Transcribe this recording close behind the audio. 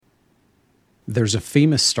There's a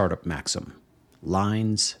famous startup maxim: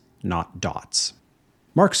 lines, not dots.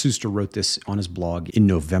 Mark Suster wrote this on his blog in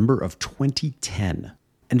November of 2010,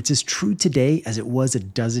 and it's as true today as it was a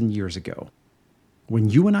dozen years ago. When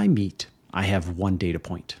you and I meet, I have one data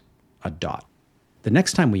point, a dot. The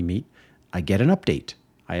next time we meet, I get an update.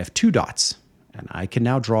 I have two dots, and I can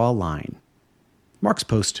now draw a line. Mark's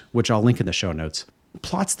post, which I'll link in the show notes,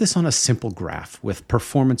 plots this on a simple graph with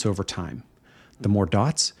performance over time. The more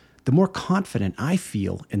dots, the more confident I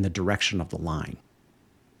feel in the direction of the line.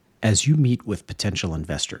 As you meet with potential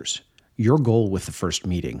investors, your goal with the first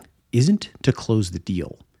meeting isn't to close the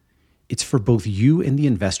deal. It's for both you and the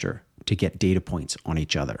investor to get data points on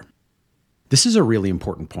each other. This is a really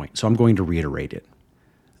important point, so I'm going to reiterate it.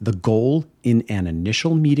 The goal in an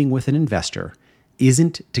initial meeting with an investor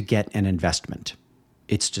isn't to get an investment.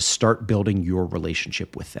 It's to start building your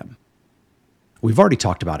relationship with them. We've already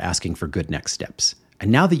talked about asking for good next steps.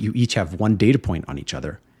 And now that you each have one data point on each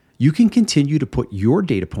other, you can continue to put your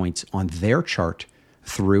data points on their chart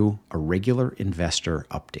through a regular investor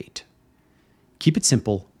update. Keep it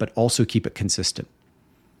simple, but also keep it consistent.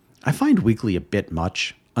 I find weekly a bit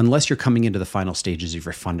much, unless you're coming into the final stages of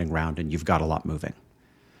your funding round and you've got a lot moving.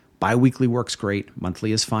 Bi-weekly works great,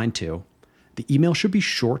 monthly is fine too. The email should be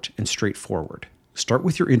short and straightforward. Start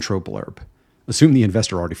with your intro blurb. Assume the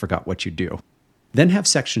investor already forgot what you do. Then have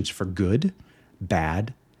sections for good,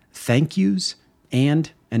 bad, thank yous, and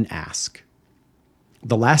an ask.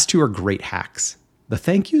 The last two are great hacks. The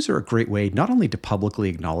thank yous are a great way not only to publicly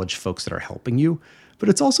acknowledge folks that are helping you, but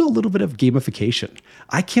it's also a little bit of gamification.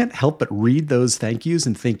 I can't help but read those thank yous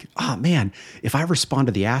and think, man, if I respond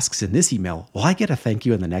to the asks in this email, will I get a thank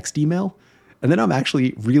you in the next email? And then I'm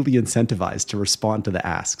actually really incentivized to respond to the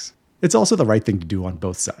asks. It's also the right thing to do on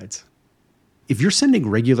both sides. If you're sending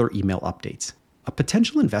regular email updates, a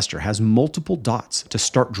potential investor has multiple dots to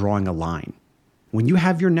start drawing a line. When you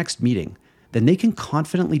have your next meeting, then they can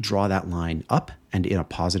confidently draw that line up and in a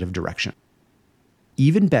positive direction.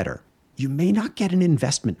 Even better, you may not get an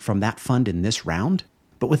investment from that fund in this round,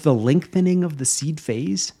 but with the lengthening of the seed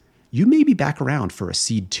phase, you may be back around for a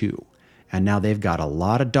seed 2. And now they've got a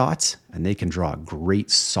lot of dots and they can draw a great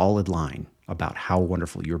solid line about how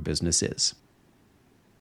wonderful your business is.